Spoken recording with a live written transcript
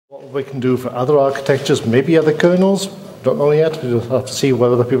What we can do for other architectures, maybe other kernels, don't know yet. We'll have to see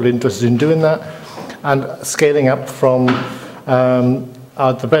whether people are interested in doing that. And scaling up from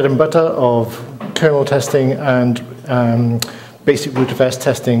the bread and butter of kernel testing and basic root-of-S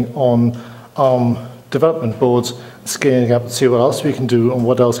testing on ARM development boards, scaling up and see what else we can do and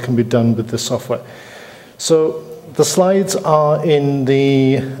what else can be done with this software. So the slides are in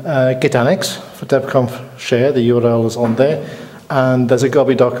the Git annex for DebConf share. The URL is on there. And there's a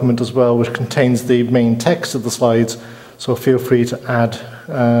Gobi document as well, which contains the main text of the slides. So feel free to add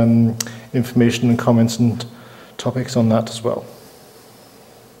information and comments and topics on that as well.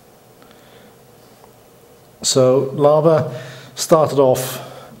 So Lava started off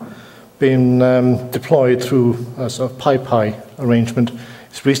being deployed through a sort of PyPy arrangement.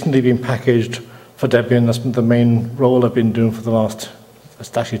 It's recently been packaged for Debian. That's the main role I've been doing for the last,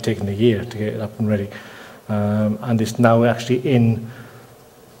 it's actually taken a year to get it up and ready. And it's now actually in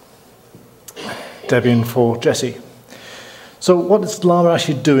Debian for Jesse. So what is Llama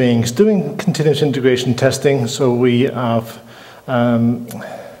actually doing? It's doing continuous integration testing. So we have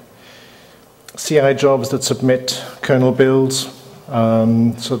CI jobs that submit kernel builds.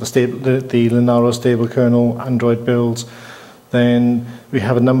 So the Linaro stable kernel, Android builds. Then we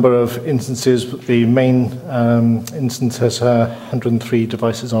have a number of instances. The main instance has 103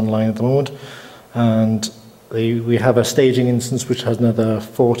 devices online at the moment. And we have a staging instance which has another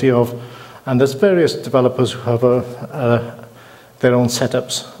 40 of, and there's various developers who have their own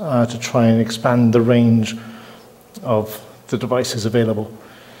setups to try and expand the range of the devices available.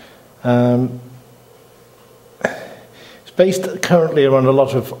 It's based currently around a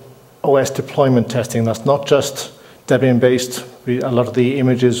lot of OS deployment testing. That's not just Debian based. A lot of the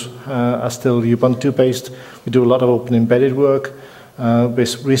images are still Ubuntu based. We do a lot of open embedded work.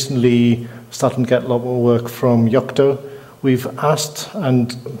 Recently starting to get a lot more work from Yocto. We've asked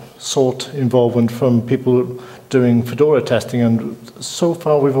and sought involvement from people doing Fedora testing, and so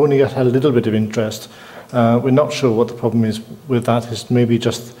far we've only had a little bit of interest. We're not sure what the problem is with that. It's maybe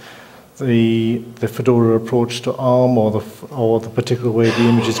just the Fedora approach to ARM or the particular way the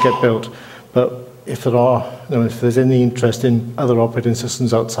images get built. But if if there's any interest in other operating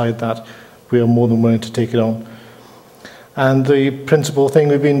systems outside that, we are more than willing to take it on. And the principal thing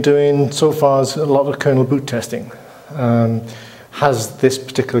we've been doing so far is a lot of kernel boot testing. Has this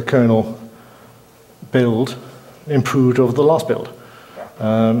particular kernel build improved over the last build?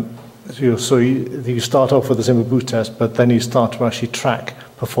 So you start off with a simple boot test, but then you start to actually track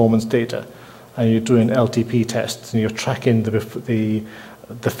performance data. And you're doing LTP tests, and you're tracking the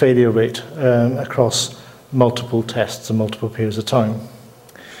failure rate across multiple tests and multiple periods of time.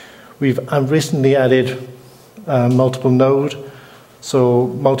 We've recently added multiple node. So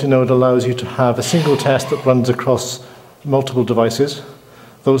multi-node allows you to have a single test that runs across multiple devices.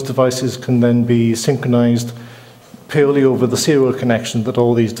 Those devices can then be synchronized purely over the serial connection that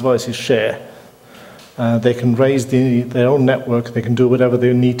all these devices share. They can raise their own network. They can do whatever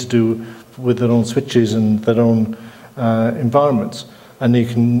they need to do with their own switches and their own environments. And you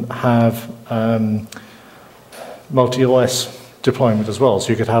can have multi-OS deployment as well. So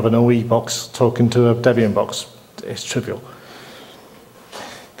you could have an OE box talking to a Debian box. It's trivial.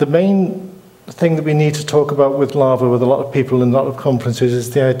 The main thing that we need to talk about with Lava, with a lot of people in a lot of conferences, is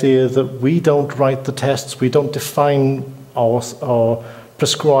the idea that we don't write the tests, we don't define or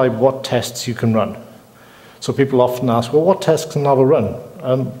prescribe what tests you can run. So people often ask, well, what tests can Lava run?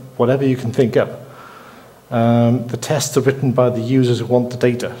 Whatever you can think of. The tests are written by the users who want the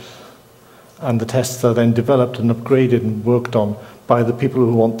data. And the tests are then developed and upgraded and worked on by the people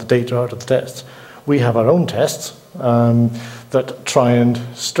who want the data out of the tests. We have our own tests that try and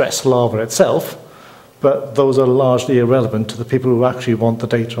stress Lava itself, but those are largely irrelevant to the people who actually want the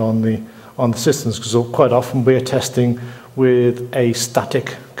data on the systems, because quite often we're testing with a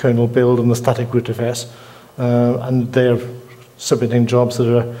static kernel build and the static root-of-S, and they're submitting jobs that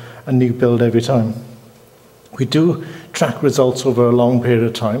are a new build every time. We do track results over a long period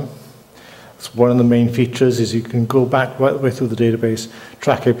of time. So one of the main features is you can go back right the way through the database,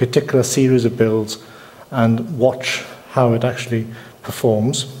 track a particular series of builds, and watch how it actually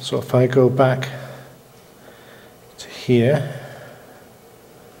performs. So if I go back to here,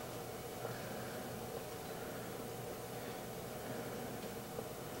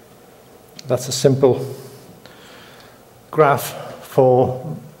 that's a simple graph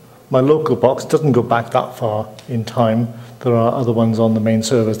for my local box. It doesn't go back that far in time. There are other ones on the main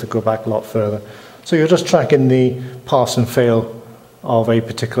servers that go back a lot further. So you're just tracking the pass and fail of a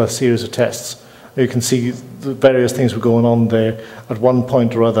particular series of tests. You can see the various things were going on there. At one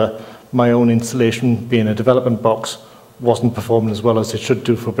point or other, my own installation, being a development box, wasn't performing as well as it should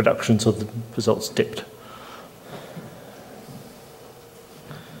do for production, so the results dipped.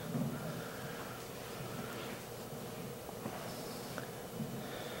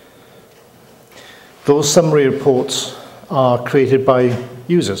 Those summary reports are created by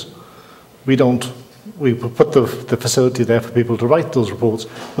users. We put the facility there for people to write those reports,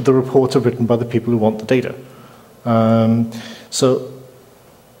 but the reports are written by the people who want the data. So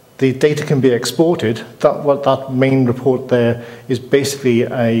the data can be exported. That main report there is basically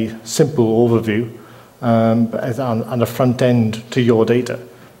a simple overview and a front end to your data.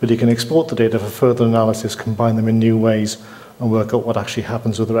 But you can export the data for further analysis, combine them in new ways, and work out what actually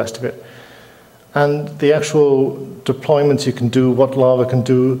happens with the rest of it. And the actual deployments you can do, what Lava can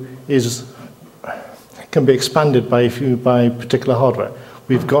do, can be expanded by particular hardware.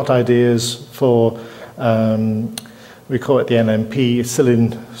 We've got ideas for, we call it the NMP, it's still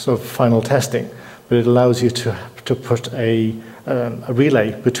in sort of final testing, but it allows you to put a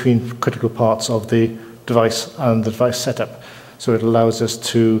relay between critical parts of the device and the device setup. So it allows us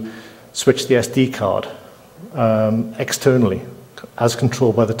to switch the SD card externally as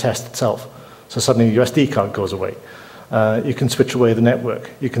controlled by the test itself. So suddenly your SD card goes away. You can switch away the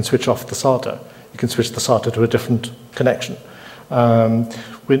network. You can switch off the SATA. You can switch the SATA to a different connection.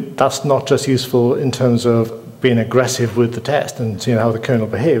 That's not just useful in terms of being aggressive with the test and seeing how the kernel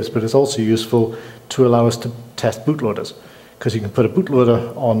behaves, but it's also useful to allow us to test bootloaders, because you can put a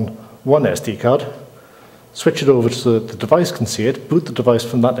bootloader on one SD card, switch it over so that the device can see it, boot the device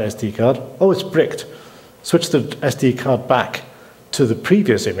from that SD card. Oh, it's bricked. Switch the SD card back to the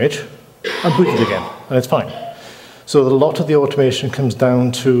previous image and boot it again, and it's fine. So a lot of the automation comes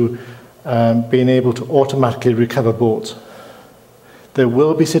down to being able to automatically recover boards. There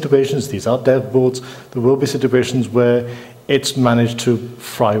will be situations, these are dev boards, there will be situations where it's managed to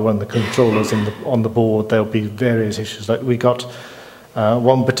fry one of the controllers on the board. There'll be various issues. Like we got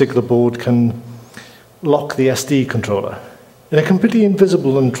one particular board can lock the SD controller in a completely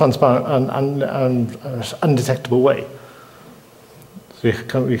invisible and transparent and undetectable way.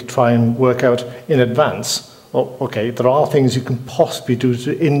 So we try and work out in advance, oh, okay, there are things you can possibly do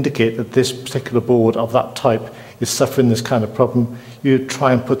to indicate that this particular board of that type is suffering this kind of problem. You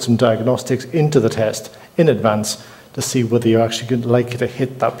try and put some diagnostics into the test in advance to see whether you're actually likely to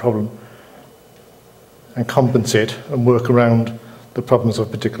hit that problem and compensate and work around the problems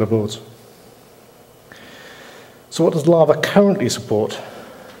of particular boards. So what does Lava currently support?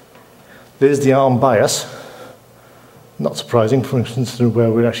 There's the ARM BIOS. Not surprising, for instance,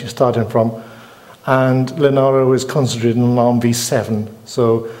 where we're actually starting from. And Linaro is concentrated on ARM v7.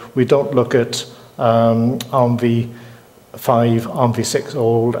 So we don't look at ARM v5, ARM v6 or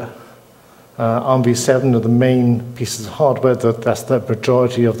older. ARM v7 are the main pieces of hardware, that's the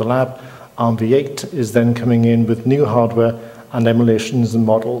majority of the lab. ARM v8 is then coming in with new hardware and emulations and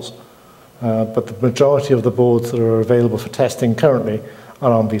models. But the majority of the boards that are available for testing currently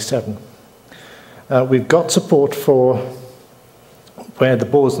are ARM v7. We've got support for where the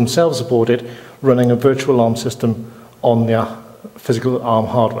boards themselves support it, running a virtual ARM system on the physical ARM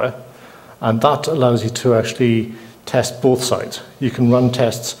hardware. And that allows you to actually test both sides. You can run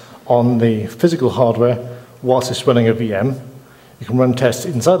tests on the physical hardware whilst it's running a VM. You can run tests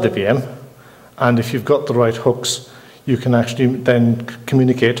inside the VM. And if you've got the right hooks, you can actually then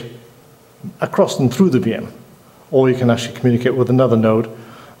communicate across and through the VM. Or you can actually communicate with another node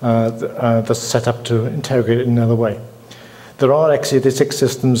that's set up to interrogate it in another way. There are x86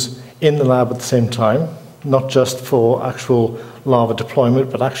 systems in the lab at the same time, not just for actual Lava deployment,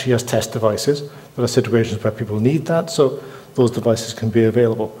 but actually as test devices. There are situations where people need that, so those devices can be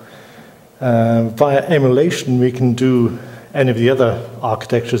available. Via emulation, we can do any of the other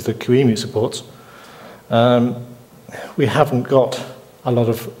architectures that QEMU supports. We haven't got a lot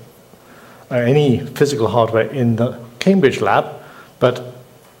of any physical hardware in the Cambridge lab, but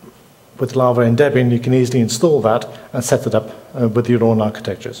with Lava and Debian, you can easily install that and set it up with your own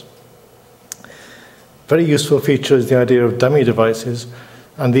architectures. Very useful feature is the idea of dummy devices,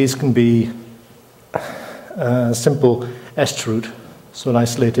 and these can be simple SCHroot, so an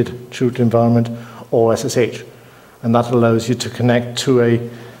isolated chroot environment, or SSH, and that allows you to connect to a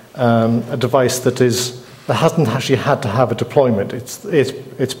device that hasn't actually had to have a deployment. It's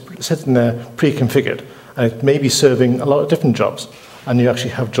sitting there pre-configured, and it may be serving a lot of different jobs, and you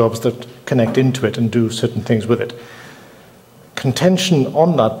actually have jobs that connect into it and do certain things with it. Contention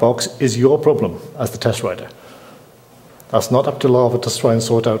on that box is your problem as the test writer. That's not up to Lava to try and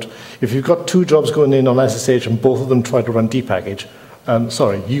sort out. If you've got two jobs going in on SSH and both of them try to run dpackage,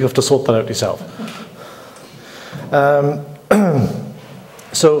 sorry, you have to sort that out yourself.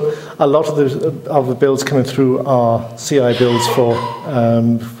 So a lot of the builds coming through are CI builds for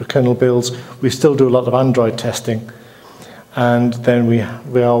kernel builds. We still do a lot of Android testing. And then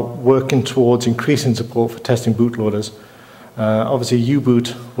we are working towards increasing support for testing bootloaders. Obviously,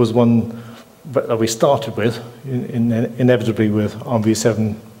 U-boot was one that we started with, inevitably with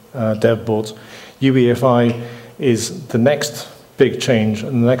ARMv7 dev boards. UEFI is the next big change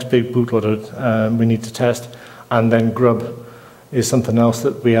and the next big bootloader we need to test. And then Grub is something else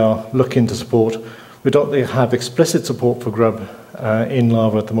that we are looking to support. We don't really have explicit support for Grub in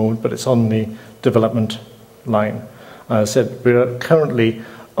Lava at the moment, but it's on the development line. As I said, we're currently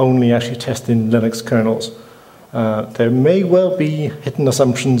only actually testing Linux kernels. There may well be hidden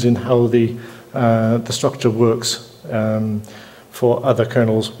assumptions in how the structure works for other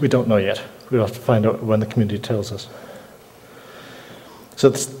kernels. We don't know yet. We'll have to find out when the community tells us. So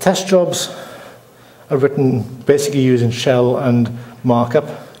the test jobs are written basically using shell and markup,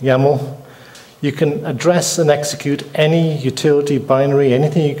 YAML. You can address and execute any utility binary,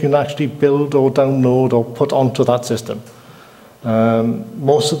 anything you can actually build or download or put onto that system.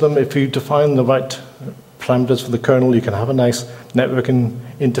 Most of them, if you define the right parameters for the kernel, you can have a nice networking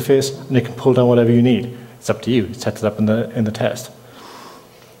interface and you can pull down whatever you need. It's up to you. You set it up in the test.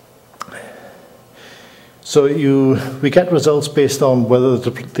 So we get results based on whether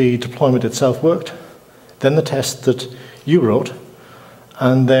the deployment itself worked, then the test that you wrote,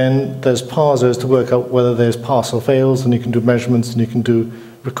 and then there's parsers to work out whether there's pass or fails, and you can do measurements and you can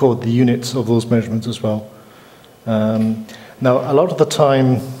record the units of those measurements as well. Now, a lot of the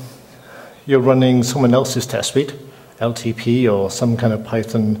time, you're running someone else's test suite, LTP or some kind of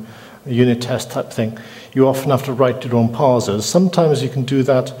Python unit test type thing. You often have to write your own parsers. Sometimes you can do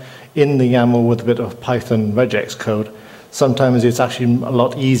that in the YAML with a bit of Python regex code. Sometimes it's actually a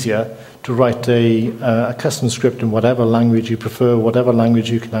lot easier to write a custom script in whatever language you prefer, whatever language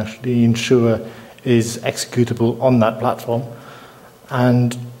you can actually ensure is executable on that platform,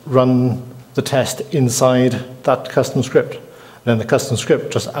 and run the test inside that custom script. Then the custom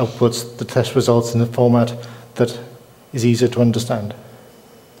script just outputs the test results in a format that is easier to understand.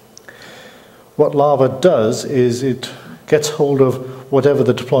 What Lava does is it gets hold of whatever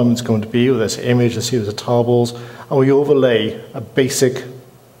the deployment's going to be, whether it's an image, a series of tarballs, and we overlay a basic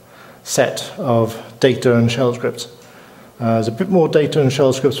set of data and shell scripts. There's a bit more data and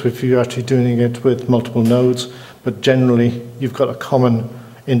shell scripts if you're actually doing it with multiple nodes, but generally you've got a common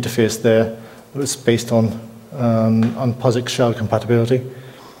interface there that's based on POSIX shell compatibility.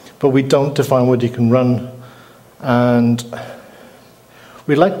 But we don't define what you can run, and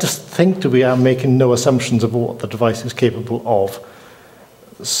we like to think that we are making no assumptions of what the device is capable of.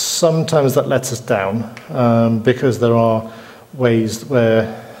 Sometimes that lets us down because there are ways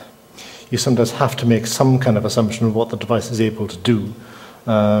where you sometimes have to make some kind of assumption of what the device is able to do.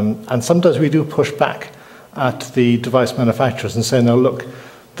 And sometimes we do push back at the device manufacturers and say, no, look,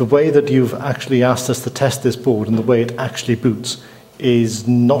 the way that you've actually asked us to test this board and the way it actually boots is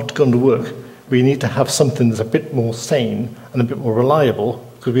not going to work. We need to have something that's a bit more sane and a bit more reliable,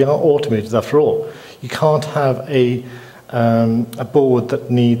 because we are automated after all. You can't have a board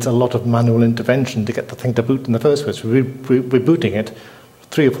that needs a lot of manual intervention to get the thing to boot in the first place. We're booting it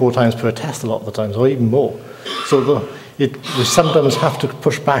 3 or 4 times per test a lot of the times, or even more. So we sometimes have to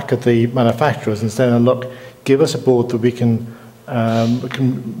push back at the manufacturers and say, look, give us a board that we can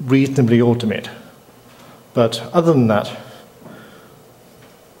reasonably automate. But other than that,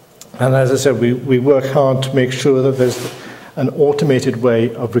 and as I said, we work hard to make sure that there's an automated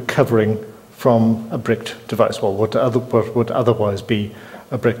way of recovering from a bricked device, or what would otherwise be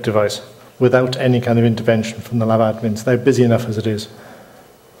a bricked device, without any kind of intervention from the lab admins. They're busy enough as it is.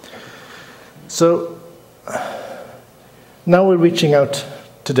 So now we're reaching out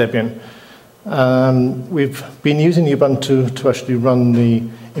to Debian. We've been using Ubuntu to actually run the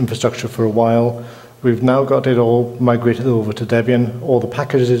infrastructure for a while. We've now got it all migrated over to Debian. All the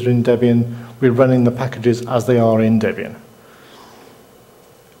packages are in Debian. We're running the packages as they are in Debian.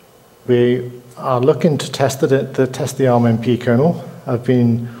 We are looking to test the ARMMP kernel. I've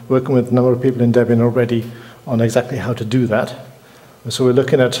been working with a number of people in Debian already on exactly how to do that. So we're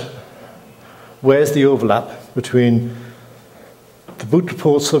looking at where's the overlap between the boot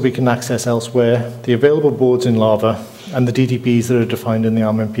reports that we can access elsewhere, the available boards in Lava, and the DTPs that are defined in the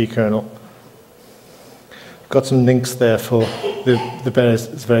ARMMP kernel. I've got some links there for the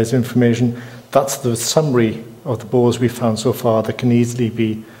various information. That's the summary of the boards we've found so far that can easily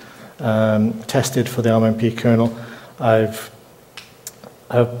be tested for the ARMMP kernel. I've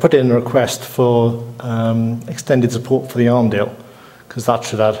put in a request for extended support for the ARMDale, because that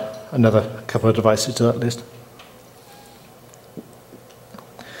should add another couple of devices to that list.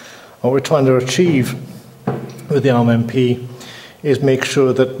 What we're trying to achieve with the ARMMP is make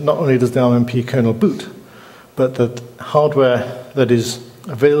sure that not only does the ARMMP kernel boot, but that hardware that is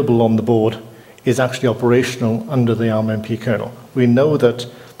available on the board is actually operational under the ARMMP kernel. We know that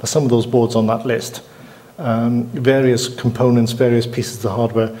for some of those boards on that list, various components, various pieces of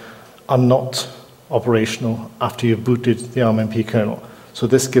hardware are not operational after you've booted the ARMMP kernel. So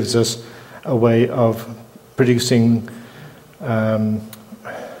this gives us a way of producing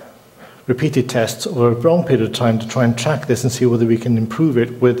repeated tests over a long period of time to try and track this and see whether we can improve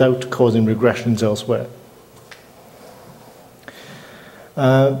it without causing regressions elsewhere.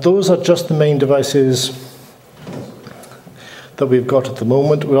 Those are just the main devices that we've got at the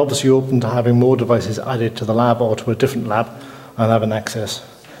moment. We're obviously open to having more devices added to the lab or to a different lab and having access.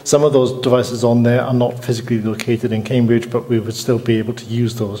 Some of those devices on there are not physically located in Cambridge, but we would still be able to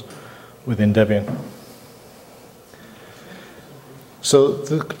use those within Debian. So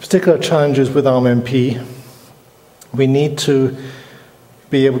the particular challenges with ARMMP, we need to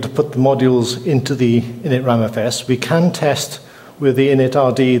be able to put the modules into the init RAMFS. We can test with the init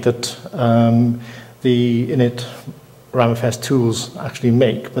RD that the init RAMFS tools actually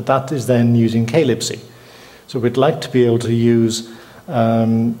make, but that is then using klibc. So we'd like to be able to use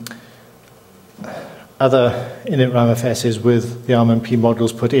other init RAMFSs with the ARMMP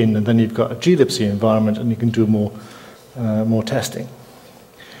modules put in, and then you've got a glibc environment and you can do more testing.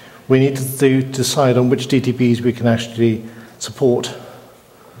 We need to decide on which DTPs we can actually support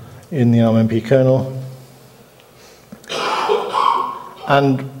in the ARMMP kernel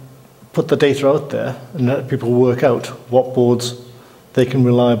and put the data out there and let people work out what boards they can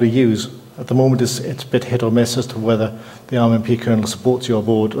reliably use. At the moment it's a bit hit or miss as to whether the ARMMP kernel supports your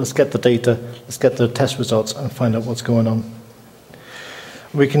board. Let's get the data, let's get the test results and find out what's going on.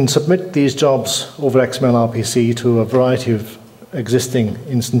 We can submit these jobs over XML RPC to a variety of existing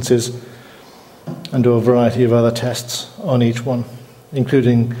instances and do a variety of other tests on each one,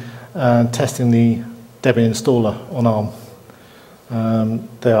 including testing the Debian installer on ARM.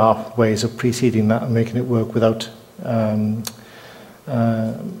 There are ways of preceding that and making it work without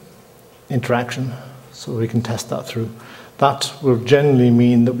interaction, so we can test that through. That will generally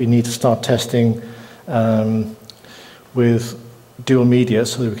mean that we need to start testing with dual media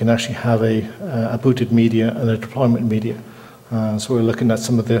so that we can actually have a booted media and a deployment media. So we're looking at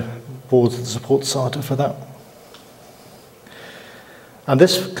some of the boards that support SATA for that. And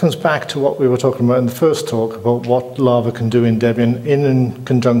this comes back to what we were talking about in the first talk about what Lava can do in Debian in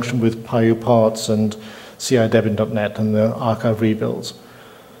conjunction with PyU parts and CI-Debian.net and the archive rebuilds.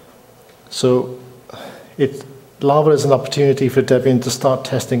 So Lava is an opportunity for Debian to start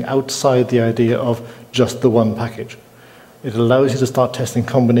testing outside the idea of just the one package. It allows you to start testing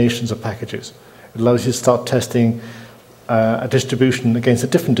combinations of packages. It allows you to start testing a distribution against a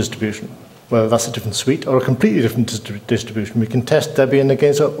different distribution, whether that's a different suite or a completely different distribution. We can test Debian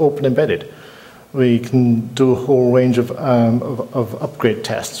against Open Embedded. We can do a whole range of upgrade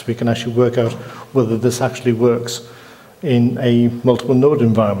tests. We can actually work out whether this actually works in a multiple node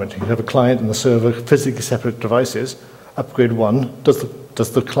environment. You have a client and a server, physically separate devices. Upgrade one, does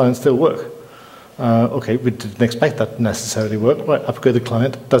the client still work? Okay, we didn't expect that to necessarily work. Right, upgrade the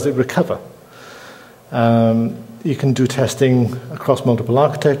client, does it recover? You can do testing across multiple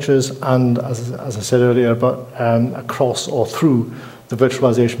architectures and, as I said earlier, about across or through the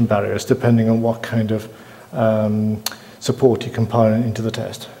virtualization barriers, depending on what kind of support you compile into the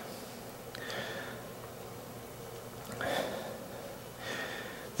test.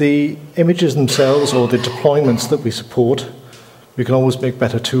 The images themselves or the deployments that we support, we can always make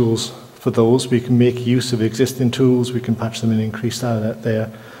better tools for those. We can make use of existing tools, we can patch them and increase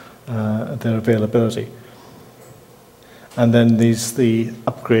their availability. And then the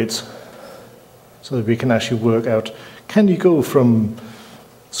upgrades, so that we can actually work out, can you go from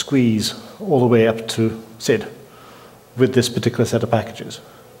squeeze all the way up to SID with this particular set of packages?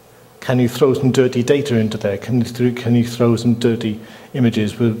 Can you throw some dirty data into there? Can you throw some dirty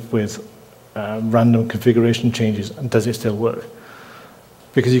images with random configuration changes, and does it still work?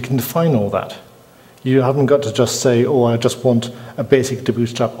 Because you can define all that. You haven't got to just say, oh, I just want a basic to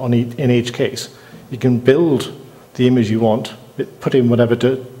bootstrap in each case. You can build the image you want, put in whatever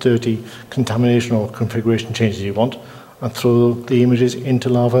dirty contamination or configuration changes you want, and throw the images into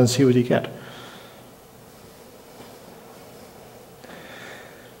Lava and see what you get.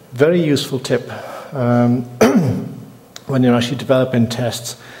 Very useful tip when you're actually developing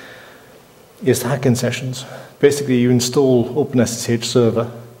tests is hacking sessions. Basically, you install OpenSSH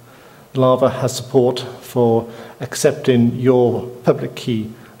server. Lava has support for accepting your public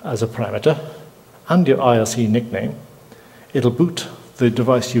key as a parameter and your IRC nickname. It'll boot the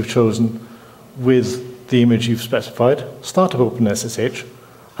device you've chosen with the image you've specified, start up OpenSSH,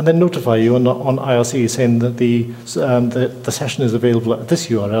 and then notify you on IRC saying that the session is available at this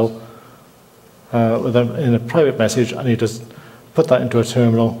URL in a private message, and you just put that into a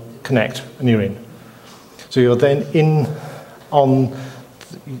terminal, connect, and you're in. So you're then in on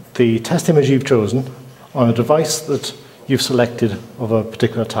the test image you've chosen on a device that you've selected of a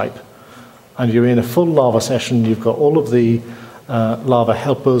particular type. And you're in a full Lava session. You've got all of the Lava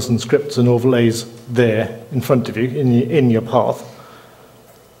helpers and scripts and overlays there in front of you, in your path.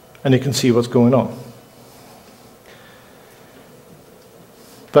 And you can see what's going on.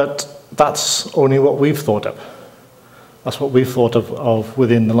 But that's only what we've thought of. That's what we've thought of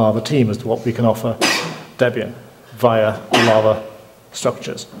within the Lava team as to what we can offer Debian via Lava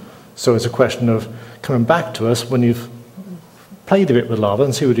structures. So it's a question of coming back to us when you've played a bit with Lava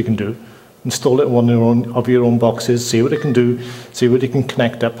and see what you can do. Install it in one of your own boxes, see what it can do, see what you can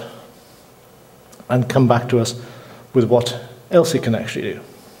connect up, and come back to us with what else it can actually do.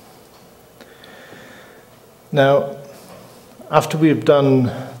 Now, after we've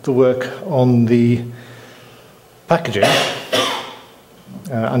done the work on the packaging,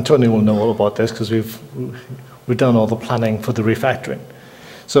 Antonio will know all about this because we've done all the planning for the refactoring.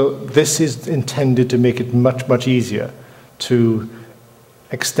 So this is intended to make it much, much easier to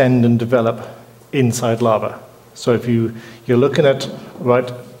extend and develop inside Lava. So if you're looking at, right,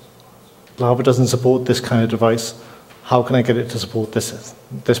 Lava doesn't support this kind of device, how can I get it to support this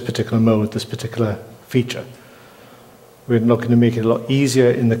particular mode, this particular feature? We're looking to make it a lot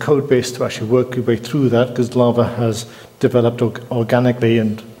easier in the code base to actually work your way through that, because Lava has developed organically,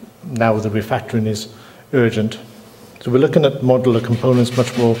 and now the refactoring is urgent. So we're looking at modular components,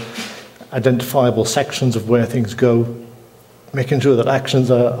 much more identifiable sections of where things go, making sure that actions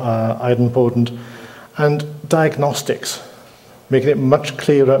are idempotent, and diagnostics, making it much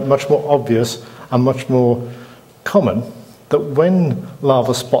clearer, much more obvious, and much more common that when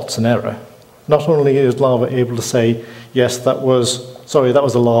Lava spots an error, not only is Lava able to say, yes, that was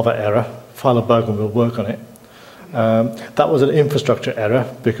a Lava error, file a bug and we'll work on it. That was an infrastructure error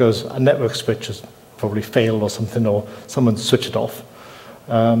because a network switch has probably failed or something, or someone switched it off.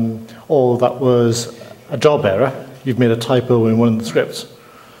 Or that was a job error, you've made a typo in one of the scripts.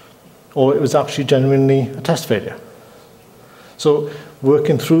 Or it was actually genuinely a test failure. So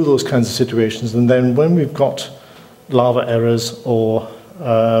working through those kinds of situations, and then when we've got Lava errors or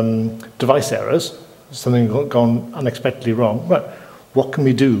device errors, something gone unexpectedly wrong, right, what can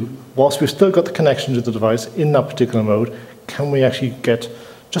we do? Whilst we've still got the connection to the device in that particular mode, can we actually get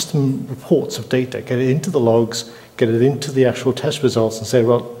just some reports of data, get it into the logs, get it into the actual test results and say,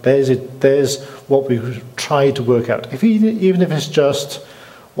 well, there's what we tried to work out. Even if it's just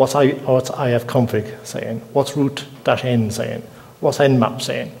what's ifconfig saying, what's root-n saying, what's nmap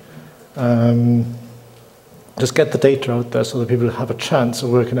saying. Just get the data out there so that people have a chance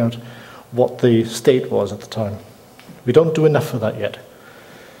of working out what the state was at the time. We don't do enough of that yet.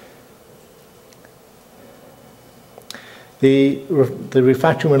 The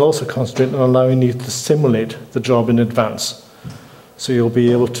refactoring will also concentrate on allowing you to simulate the job in advance. So you'll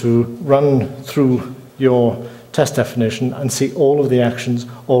be able to run through your test definition and see all of the actions,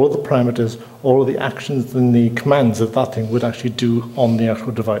 all of the parameters, all of the actions and the commands that that thing would actually do on the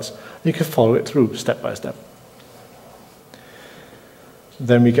actual device. You can follow it through step by step.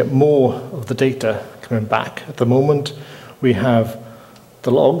 Then we get more of the data coming back. At the moment, we have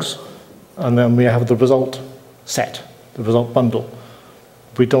the logs, and then we have the result set, the result bundle.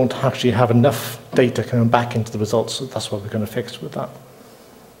 We don't actually have enough data coming back into the results, so that's what we're going to fix with that.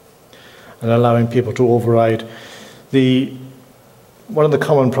 And allowing people to override. One of the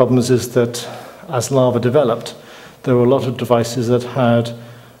common problems is that as Lava developed, there were a lot of devices that had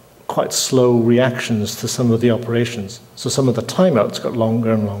quite slow reactions to some of the operations. So some of the timeouts got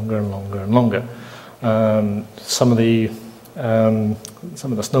longer and longer and longer and longer. Some of the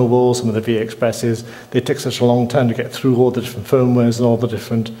snowballs, some of the VExpresses, they took such a long time to get through all the different firmwares and all the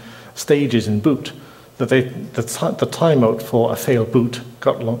different stages in boot that the timeout for a failed boot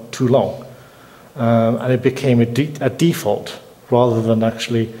got too long. And it became a default rather than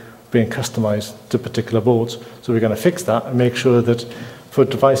actually being customized to particular boards. So we're going to fix that and make sure that for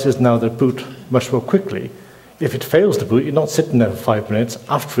devices now that boot much more quickly, if it fails to boot, you're not sitting there for 5 minutes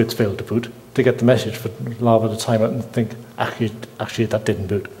after it's failed to boot to get the message for Lava to time out and think, actually that didn't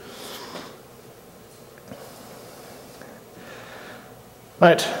boot.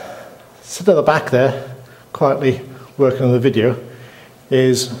 Right, sitting at the back there, quietly working on the video,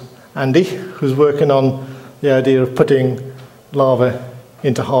 is Andy, who's working on the idea of putting Lava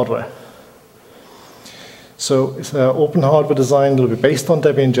into hardware. So it's an open hardware design. It'll be based on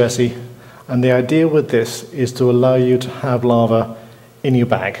Debian Jessie. And the idea with this is to allow you to have Lava in your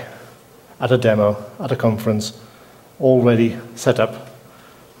bag at a demo, at a conference, already set up.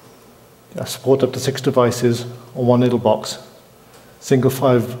 Support up to 6 devices on one little box, single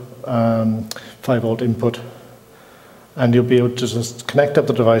 5 volt input, and you'll be able to just connect up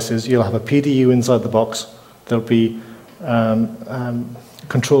the devices. You'll have a PDU inside the box. They'll be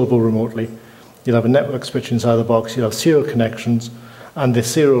controllable remotely. You'll have a network switch inside the box. You'll have serial connections, and the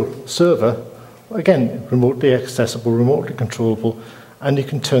serial server, again, remotely accessible, remotely controllable, and you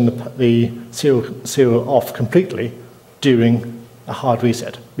can turn the serial off completely during a hard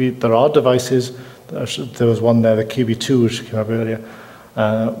reset. There are devices, there was one there, the QB2, which came up earlier,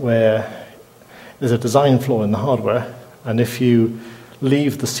 where there's a design flaw in the hardware, and if you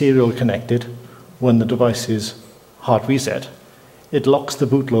leave the serial connected when the device is hard reset, it locks the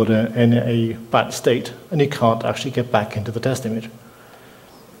bootloader in a bad state, and you can't actually get back into the test image.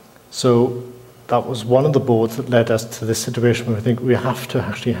 So that was one of the boards that led us to this situation where we think we have to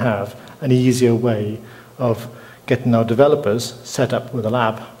actually have an easier way of getting our developers set up with a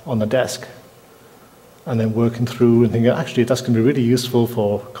lab on the desk and then working through and thinking, actually, that's going to be really useful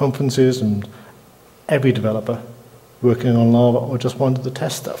for conferences and every developer working on Lava or just wanted to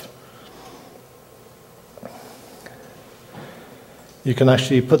test stuff. You can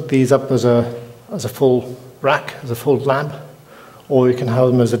actually put these up as a full rack, as a full lab, or you can have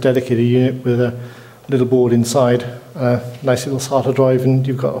them as a dedicated unit with a little board inside, a nice little SATA drive, and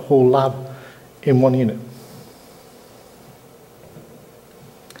you've got a whole lab in one unit.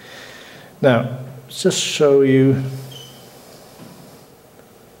 Now, let's just show you,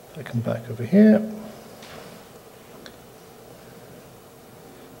 if I come back over here.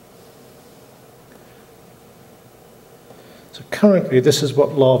 So currently, this is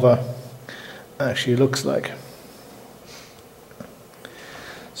what Lava actually looks like.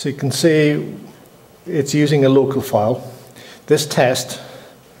 So you can see it's using a local file. This test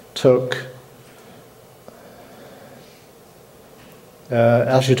took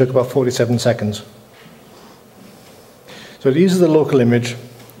actually took about 47 seconds. So it uses a local image.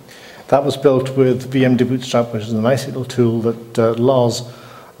 That was built with VMD Bootstrap, which is a nice little tool that Lars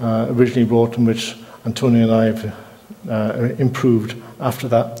originally wrote and which Antonio and I have improved after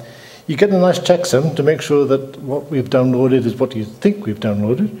that. You get a nice checksum to make sure that what we've downloaded is what you think we've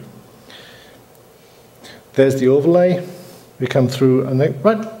downloaded. There's the overlay. We come through and then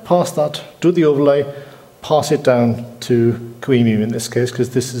right past that, do the overlay, pass it down to QEMU in this case,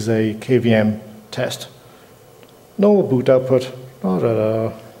 because this is a KVM test. No boot output,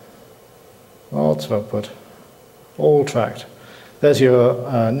 lots of output, all tracked. There's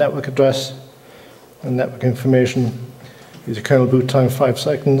your network address and network information. Here's your kernel boot time, 5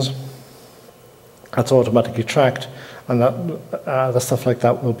 seconds. That's automatically tracked, and the stuff like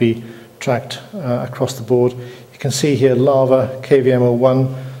that will be tracked across the board. You can see here Lava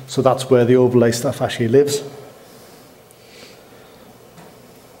KVM01, so that's where the overlay stuff actually lives.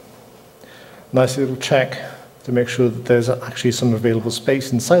 Nice little check to make sure that there's actually some available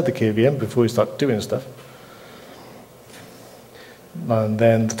space inside the KVM before you start doing stuff. And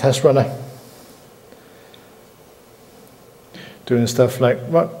then the test runner. Doing stuff like,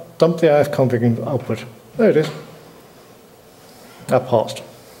 well, dump the ifconfig output. There it is. That passed.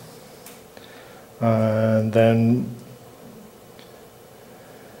 And then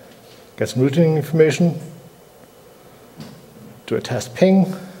get some routing information. Do a test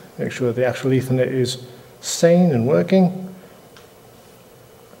ping. Make sure the actual Ethernet is sane and working.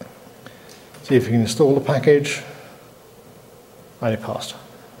 See if you can install the package. And it passed.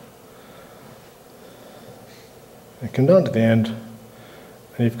 And come down to the end,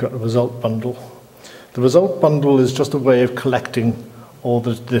 and you've got a result bundle. The result bundle is just a way of collecting all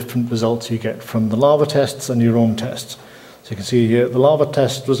the different results you get from the Lava tests and your own tests. So you can see here the Lava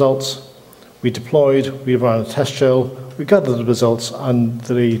test results. We deployed, we ran a test shell, we gathered the results, and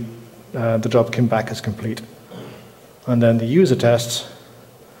the job came back as complete. And then the user tests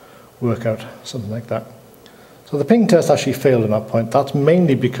work out something like that. So the ping test actually failed at that point. That's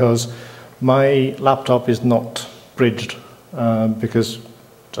mainly because my laptop is not bridged,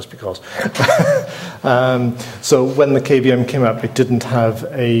 just because. So when the KVM came up, it didn't have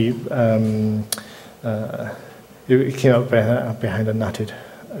it came up behind a NATed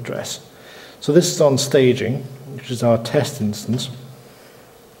address. So this is on staging, which is our test instance.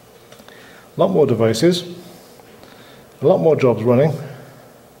 A lot more devices, a lot more jobs running.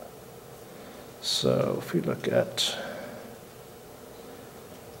 So if we look at,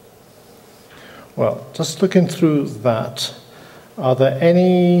 well, just looking through that, are there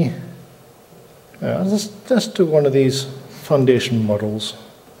any Let's do one of these foundation models.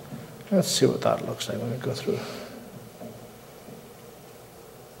 Let's see what that looks like when we go through.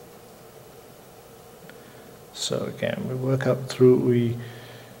 So again, we work up through,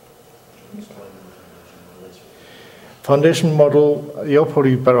 foundation model, you're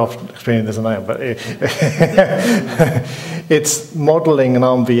probably better off explaining this than I am, but it's modeling an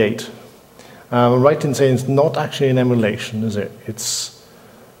ARMv8. I'm right in saying it's not actually an emulation, is it? It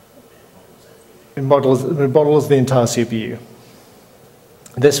models the entire CPU.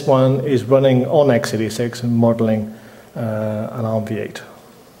 This one is running on x86 and modeling an ARMv8.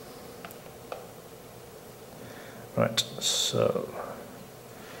 Right, so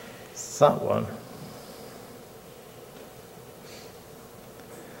that one.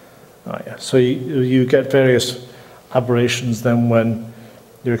 Oh, yeah. So you get various aberrations then when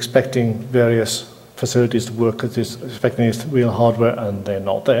you're expecting various facilities to work because you're expecting this real hardware and they're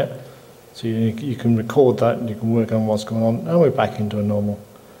not there. So you can record that and you can work on what's going on, and we're back into a normal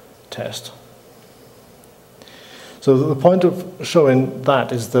test. So the point of showing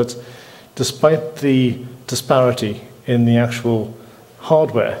that is that despite the disparity in the actual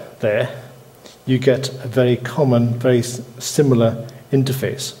hardware there, you get a very common, very similar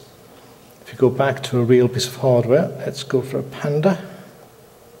interface. If you go back to a real piece of hardware, let's go for a Panda.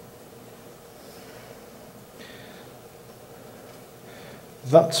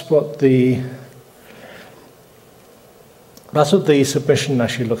 That's what the submission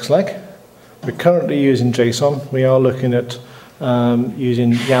actually looks like. We're currently using JSON. We are looking at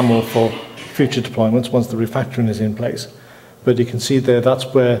using YAML for future deployments once the refactoring is in place. But you can see there, that's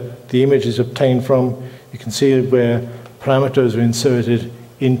where the image is obtained from. You can see where parameters are inserted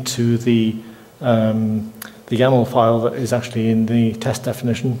into the YAML file that is actually in the test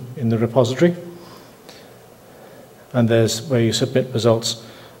definition in the repository. And there's where you submit results,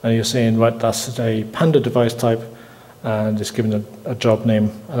 and you're saying, right, that's a Panda device type, and it's given a job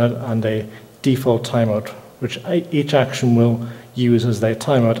name and a default timeout, which each action will use as their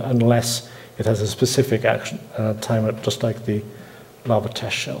timeout unless it has a specific action timeout, just like the Lava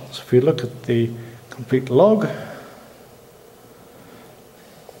test shell. So if you look at the complete log,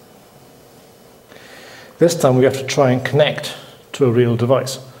 this time we have to try and connect to a real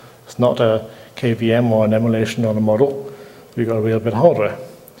device. It's not a KVM or an emulation on a model. We've got a real bit of hardware.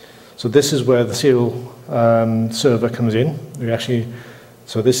 So this is where the serial server comes in.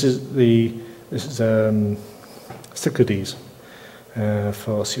 So this is Cyclades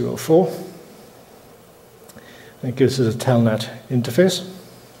for serial 4. And it gives us a telnet interface.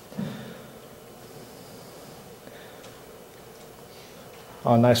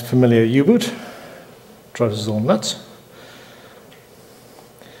 Our nice familiar U-boot drives us all nuts.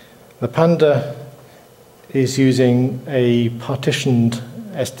 The Panda is using a partitioned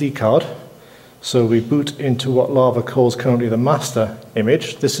SD card, so we boot into what Lava calls currently the master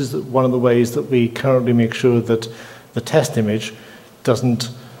image. This is one of the ways that we currently make sure that the test image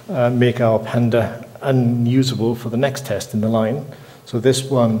doesn't make our Panda unusable for the next test in the line. So this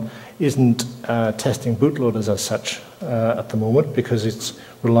one isn't testing bootloaders as such at the moment because it's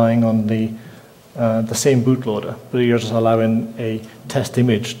relying on the same bootloader, but you're just allowing a test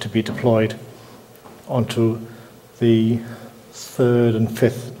image to be deployed onto the 3rd and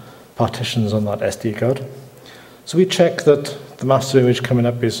 5th partitions on that SD card. So we check that the master image coming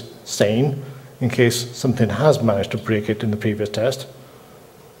up is sane in case something has managed to break it in the previous test.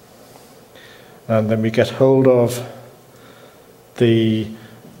 And then we get hold of the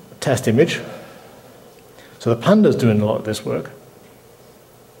test image. So the Panda's doing a lot of this work.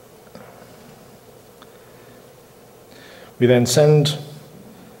 We then send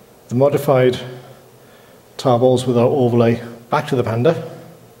the modified tarballs with our overlay back to the Panda,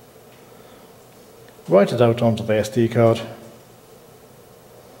 write it out onto the SD card,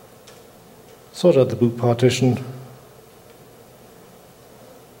 sort out the boot partition,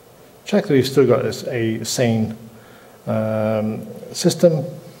 check that we've still got a sane system,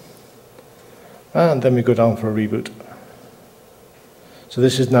 and then we go down for a reboot. So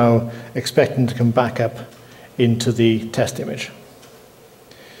this is now expecting to come back up into the test image.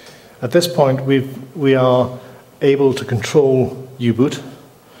 At this point, we are able to control U-boot.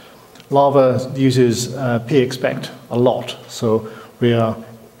 Lava uses pexpect a lot, so we are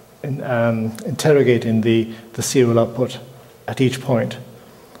interrogating the serial output at each point.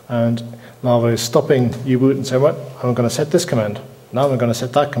 And Lava is stopping U-boot and saying, well, I'm going to set this command. Now I'm going to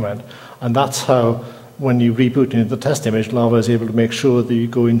set that command. And that's how, when you reboot into the test image, Lava is able to make sure that you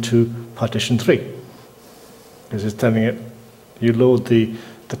go into partition 3. Because it's telling it, you load the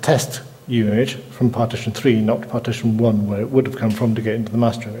test U image from partition 3, not partition 1, where it would have come from to get into the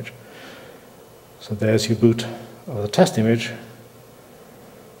master image. So there's your boot of the test image.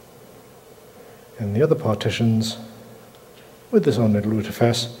 And the other partitions with this own little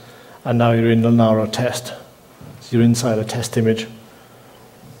rootfs, and now you're in the narrow test. So you're inside a test image.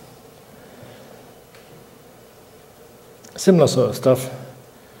 Similar sort of stuff.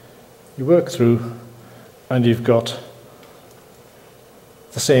 You work through, and you've got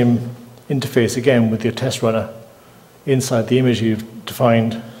the same interface again with your test runner. Inside the image you've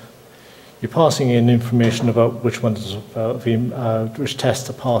defined, you're passing in information about which ones, which tests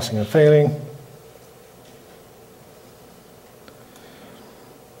are passing and failing.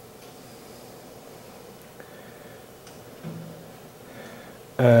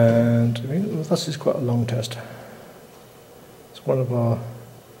 And I mean, this is quite a long test. It's one of our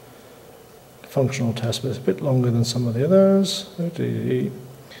functional tests, but it's a bit longer than some of the others. So you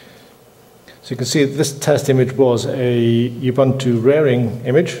can see this test image was a Ubuntu raring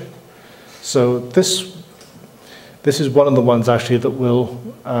image. So this is one of the ones actually that will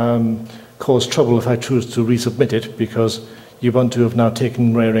cause trouble if I choose to resubmit it, because Ubuntu have now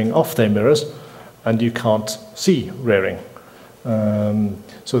taken raring off their mirrors and you can't see raring.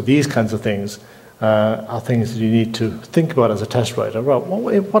 So these kinds of things are things that you need to think about as a test writer. Well,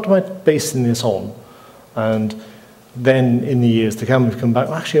 what am I basing this on? And then in the years to come, we've come back,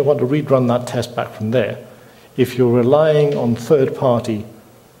 well, actually I want to rerun that test back from there. If you're relying on third-party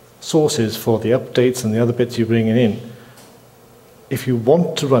sources for the updates and the other bits you're bringing in, if you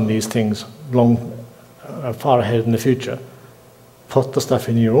want to run these things far ahead in the future, put the stuff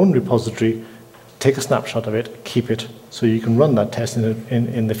in your own repository, take a snapshot of it, keep it, so you can run that test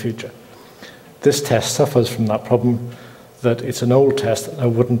in the future. This test suffers from that problem, that it's an old test and I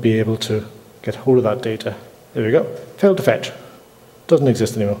wouldn't be able to get hold of that data. There we go. Failed to fetch. Doesn't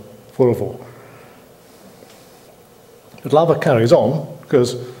exist anymore. 404. But Lava carries on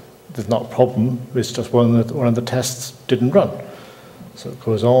because there's not a problem. It's just one of the tests didn't run. So it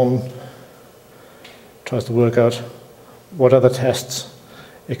goes on, tries to work out what other tests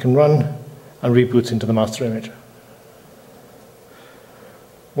it can run, and reboots into the master image.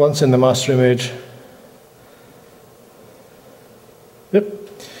 Once in the master image,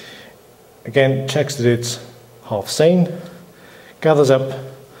 again checks that it's half sane, gathers up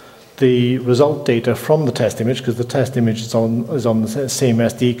the result data from the test image, because the test image is on the same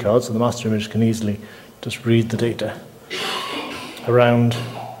SD card, so the master image can easily just read the data around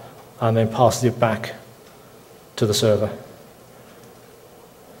and then passes it back to the server.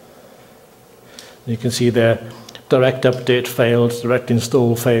 You can see there, direct update failed, direct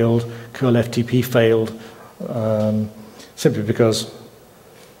install failed, curl FTP failed, simply because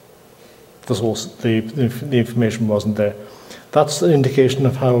the information wasn't there. That's an indication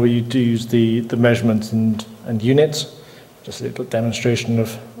of how we use the measurements and units. Just a little demonstration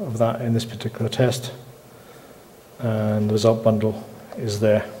of that in this particular test. And the result bundle is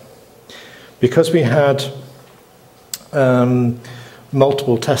there. Because we had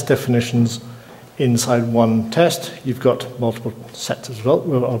multiple test definitions inside one test, you've got multiple sets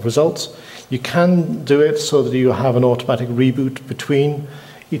of results. You can do it so that you have an automatic reboot between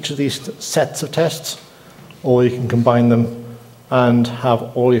each of these sets of tests, or you can combine them and have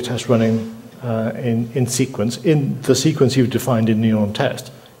all your tests running in sequence, in the sequence you've defined in your own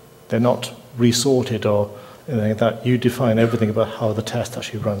test. They're not resorted or anything like that. You define everything about how the test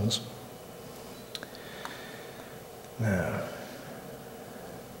actually runs. Now,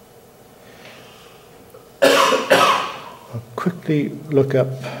 I'll quickly look up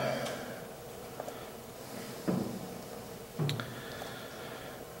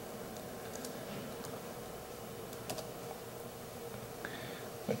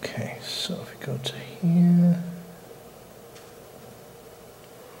okay, so if we go to here,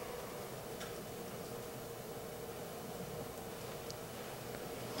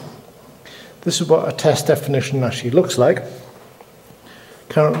 this is what a test definition actually looks like.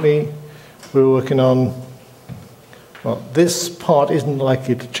 Currently, we're working on, well, this part isn't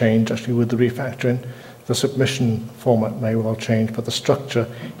likely to change actually with the refactoring. The submission format may well change, but the structure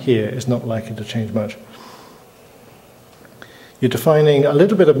here is not likely to change much. You're defining a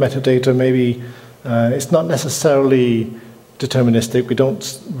little bit of metadata, maybe it's not necessarily deterministic. We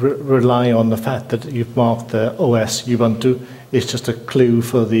don't rely on the fact that you've marked the OS Ubuntu. It's just a clue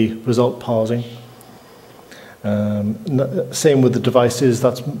for the result parsing. Same with the devices.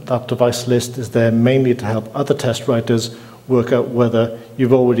 That device list is there mainly to help other test writers work out whether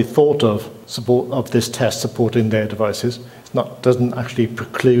you've already thought of support of this test supporting their devices. Doesn't actually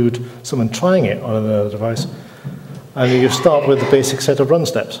preclude someone trying it on another device. And you start with the basic set of run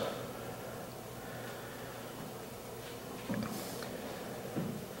steps.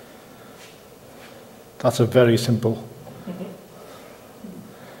 That's a very simple. If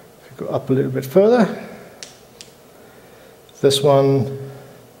you go up a little bit further, this one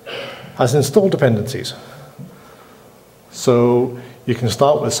has installed dependencies. So you can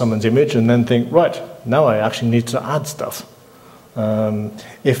start with someone's image and then think, right, now I actually need to add stuff.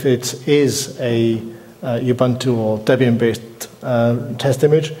 If it is a Ubuntu or Debian-based test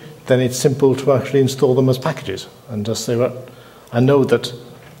image, then it's simple to actually install them as packages and just say, well, I know that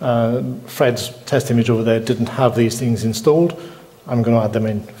Fred's test image over there didn't have these things installed. I'm going to add them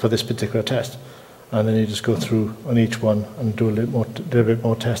in for this particular test. And then you just go through on each one and do a little bit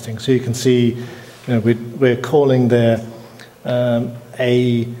more testing. So you can see, we're calling there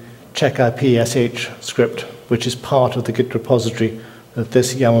a check IP sh script, which is part of the Git repository that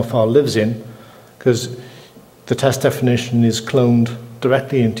this YAML file lives in, because the test definition is cloned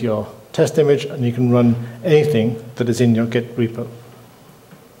directly into your test image, and you can run anything that is in your Git repo.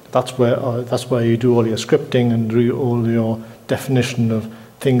 That's where you do all your scripting and do all your definition of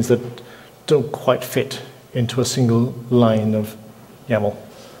things that don't quite fit into a single line of YAML.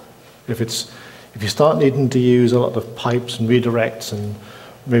 If you start needing to use a lot of pipes and redirects and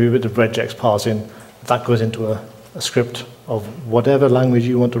maybe a bit of regex parsing, that goes into a script of whatever language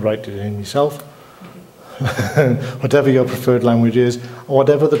you want to write it in yourself, whatever your preferred language is, or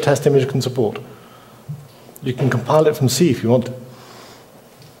whatever the test image can support. You can compile it from C if you want.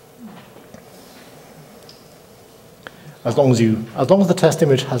 As long as the test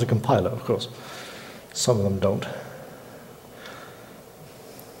image has a compiler, of course. Some of them don't.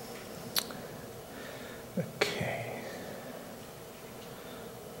 Okay.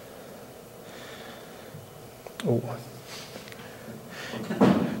 Oh.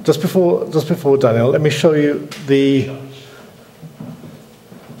 Just before Daniel, let me show you the.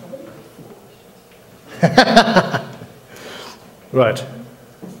 Right.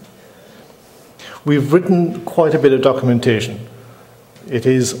 We've written quite a bit of documentation. It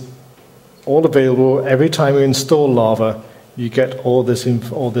is all available. Every time you install Lava, you get all this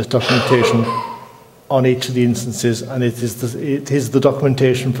documentation on each of the instances, and it is the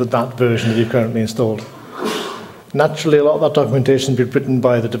documentation for that version that you've currently installed. Naturally, a lot of that documentation has been written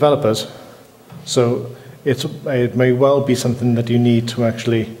by the developers, so it may well be something that you need to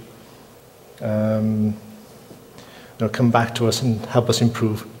actually come back to us and help us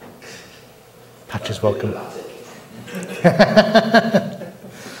improve. Patches welcome.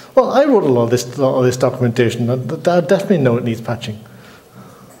 Well, I wrote a lot of this documentation. I definitely know it needs patching.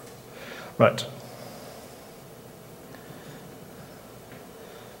 Right.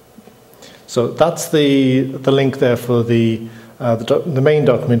 So that's the link there for the main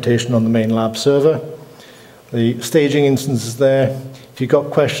documentation on the main lab server. The staging instance is there. If you've got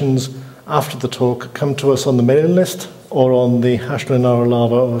questions after the talk, come to us on the mailing list or on the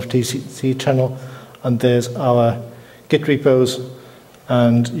 #Lava OFTC channel, and there's our Git repos.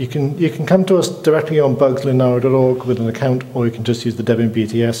 And you can come to us directly on bugs.linara.org with an account, or you can just use the Debian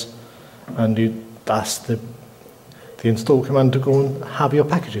BTS, and that's the install command to go and have your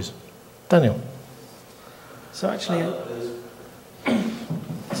packages. Daniel. So actually,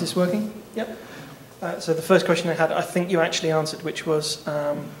 is this working? Yep. So the first question I had, I think you actually answered, which was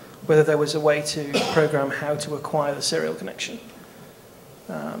whether there was a way to program how to acquire the serial connection.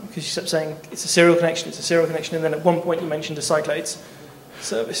 Because you kept saying it's a serial connection, and then at one point you mentioned a cyclades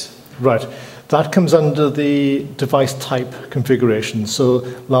service. Right. That comes under the device type configuration. So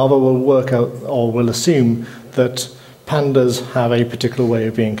Lava will work out, or will assume, that pandas have a particular way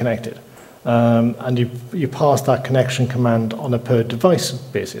of being connected. And you pass that connection command on a per device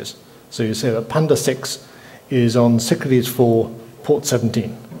basis. So you say that Panda 6 is on Cyclades 4 port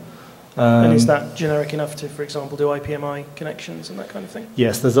 17. And is that generic enough to, for example, do IPMI connections and that kind of thing?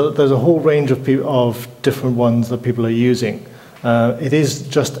 Yes, there's a whole range of different ones that people are using. It is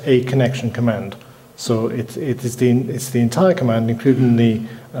just a connection command. So it's the entire command, including the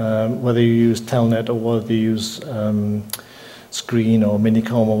whether you use Telnet or whether you use Screen or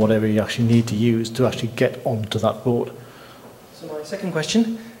Minicom or whatever you actually need to use to actually get onto that board. So my second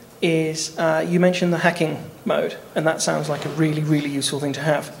question is, you mentioned the hacking mode, and that sounds like a really, really useful thing to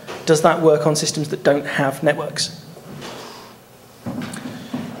have. Does that work on systems that don't have networks?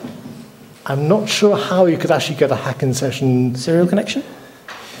 I'm not sure how you could actually get a hacking session. Serial connection?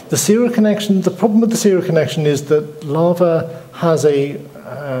 The serial connection, the problem with the serial connection is that Lava has a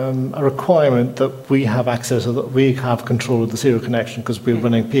requirement that we have access, or that we have control of the serial connection, because we're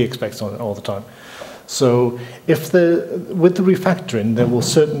running pexpecs on it all the time. So with the refactoring, there will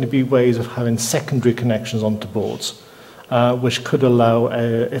certainly be ways of having secondary connections onto boards, which could allow,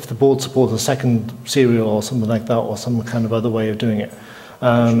 if the board supports a second serial or something like that, or some kind of other way of doing it.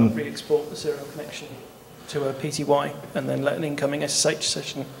 Should not re-export the serial connection to a PTY and then let an incoming SSH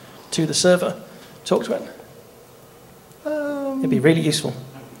session to the server talk to it? It'd be really useful.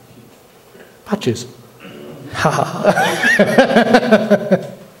 Patches.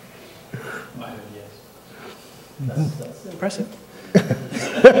 That's impressive.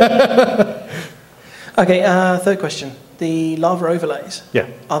 Okay, third question. The Lava overlays. Yeah.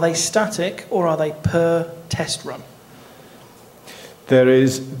 Are they static or are they per test run? There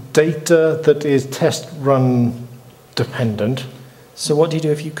is data that is test run dependent. So what do you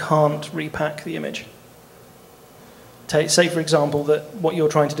do if you can't repack the image? Say, for example, that what you're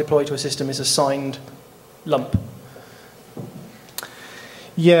trying to deploy to a system is a signed lump.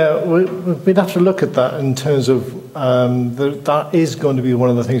 Yeah, we'd have to look at that in terms of that is going to be one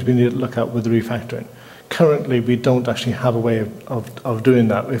of the things we need to look at with the refactoring. Currently, we don't actually have a way of doing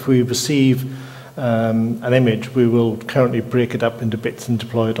that. If we receive an image, we will currently break it up into bits and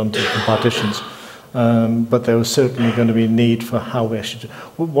deploy it onto different partitions. But there is certainly going to be a need for how we actually.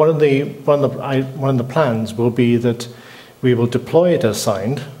 One of the plans will be that we will deploy it as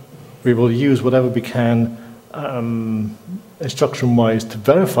signed. We will use whatever we can instruction-wise to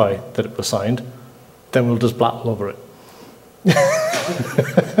verify that it was signed. Then we'll just blattle over it.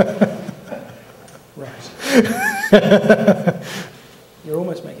 Right. You're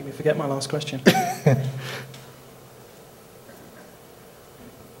almost making me forget my last question.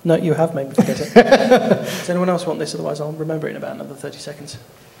 No, you have made me forget it. Does anyone else want this? Otherwise, I'll remember it in about another 30 seconds.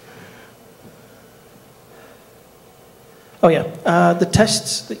 Oh, yeah. The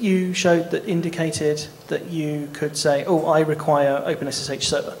tests that you showed that indicated that you could say, oh, I require OpenSSH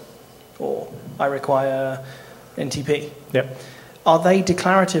server, or I require NTP. Yep. Are they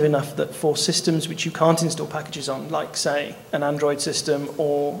declarative enough that for systems which you can't install packages on, like, say, an Android system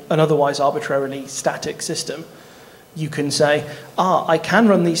or an otherwise arbitrarily static system, you can say, I can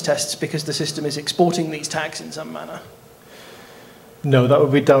run these tests because the system is exporting these tags in some manner? No, that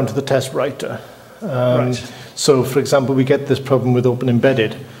would be down to the test writer. Right. So, for example, we get this problem with Open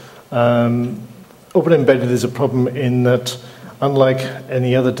Embedded. Open Embedded is a problem in that, unlike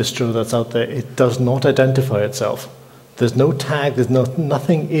any other distro that's out there, it does not identify itself. There's no tag, there's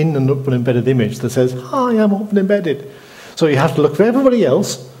nothing in an Open Embedded image that says, hi, I'm Open Embedded. So you have to look for everybody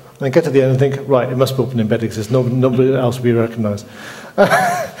else, and then get to the end and think, right, it must be Open Embedded because nobody else will be recognized.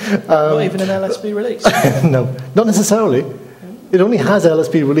 Not even an LSB release? No, not necessarily. It only has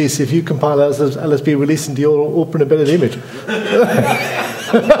LSB release if you compile LSB release into your Open Embedded image.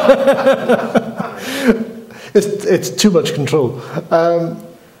 It's too much control.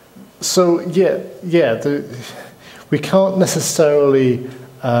 So we can't necessarily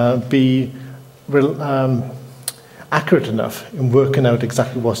be accurate enough in working out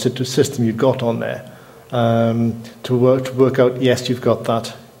exactly what system you've got on there to work out, yes, you've got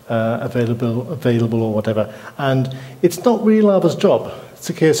that available or whatever. And it's not really Lava's job. It's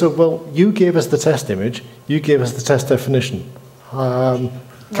a case of, well, you gave us the test image, you gave us the test definition.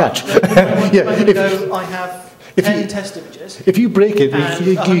 Catch. I have 10 test images. If you break it,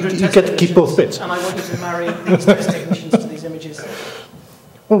 you get to keep both bits. And I want you to marry these test definitions to these images.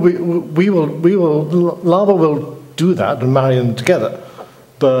 Well, Lava will do that and marry them together.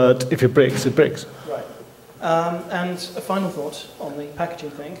 But if it breaks, it breaks. Right. And a final thought on the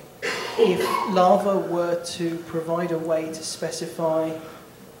packaging thing. If Lava were to provide a way to specify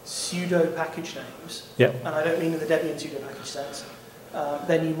pseudo package names, and I don't mean in the Debian pseudo package sense,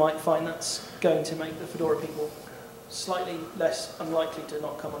 then you might find that's going to make the Fedora people slightly less unlikely to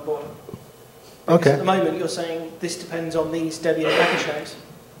not come on board. Because at the moment you're saying this depends on these Debian package names,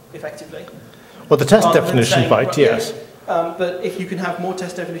 effectively. Well, the test definition, right, yes. But if you can have more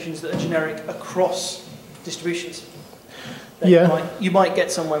test definitions that are generic across distributions, then you might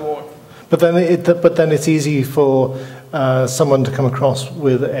get somewhere more. But then it's easy for someone to come across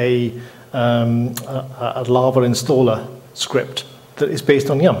with a Lava installer script that is based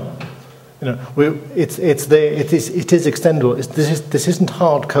on Yum. You know, it is extendable. This isn't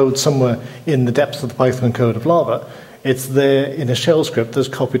hard code somewhere in the depths of the Python code of Lava. It's there in a shell script that's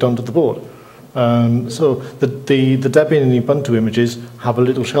copied onto the board. So the Debian and Ubuntu images have a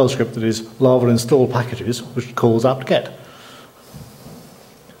little shell script that is Lava install packages, which calls apt-get.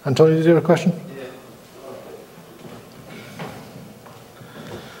 Antonio, did you have a question?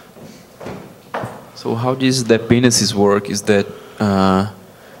 So how these dependencies work is that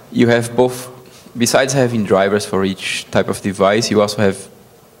you have both, besides having drivers for each type of device, you also have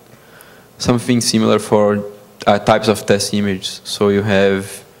something similar for types of test images. So you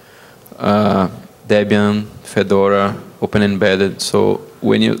have Debian, Fedora, Open Embedded. So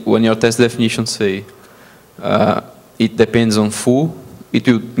when your test definitions say it depends on full, it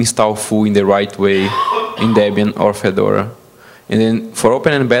will install full in the right way in Debian or Fedora. And then for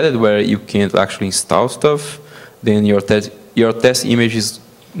Open Embedded, where you can't actually install stuff, then your test images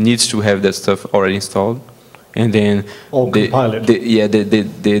needs to have that stuff already installed. And then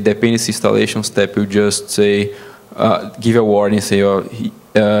the dependency installation step will just say, give a warning, say, oh,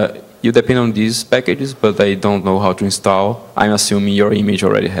 you depend on these packages, but I don't know how to install. I'm assuming your image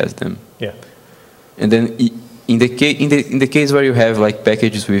already has them. Yeah. And then in the case where you have like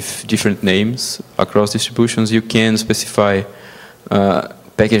packages with different names across distributions, you can specify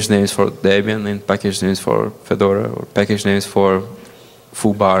package names for Debian and package names for Fedora, or package names for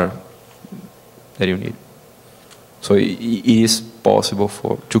full bar that you need. So it is possible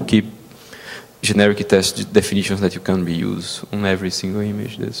to keep generic test definitions that you can be used on every single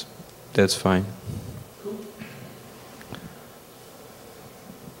image. That's fine.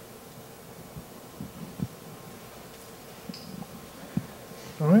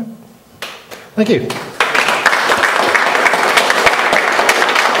 All right. Thank you.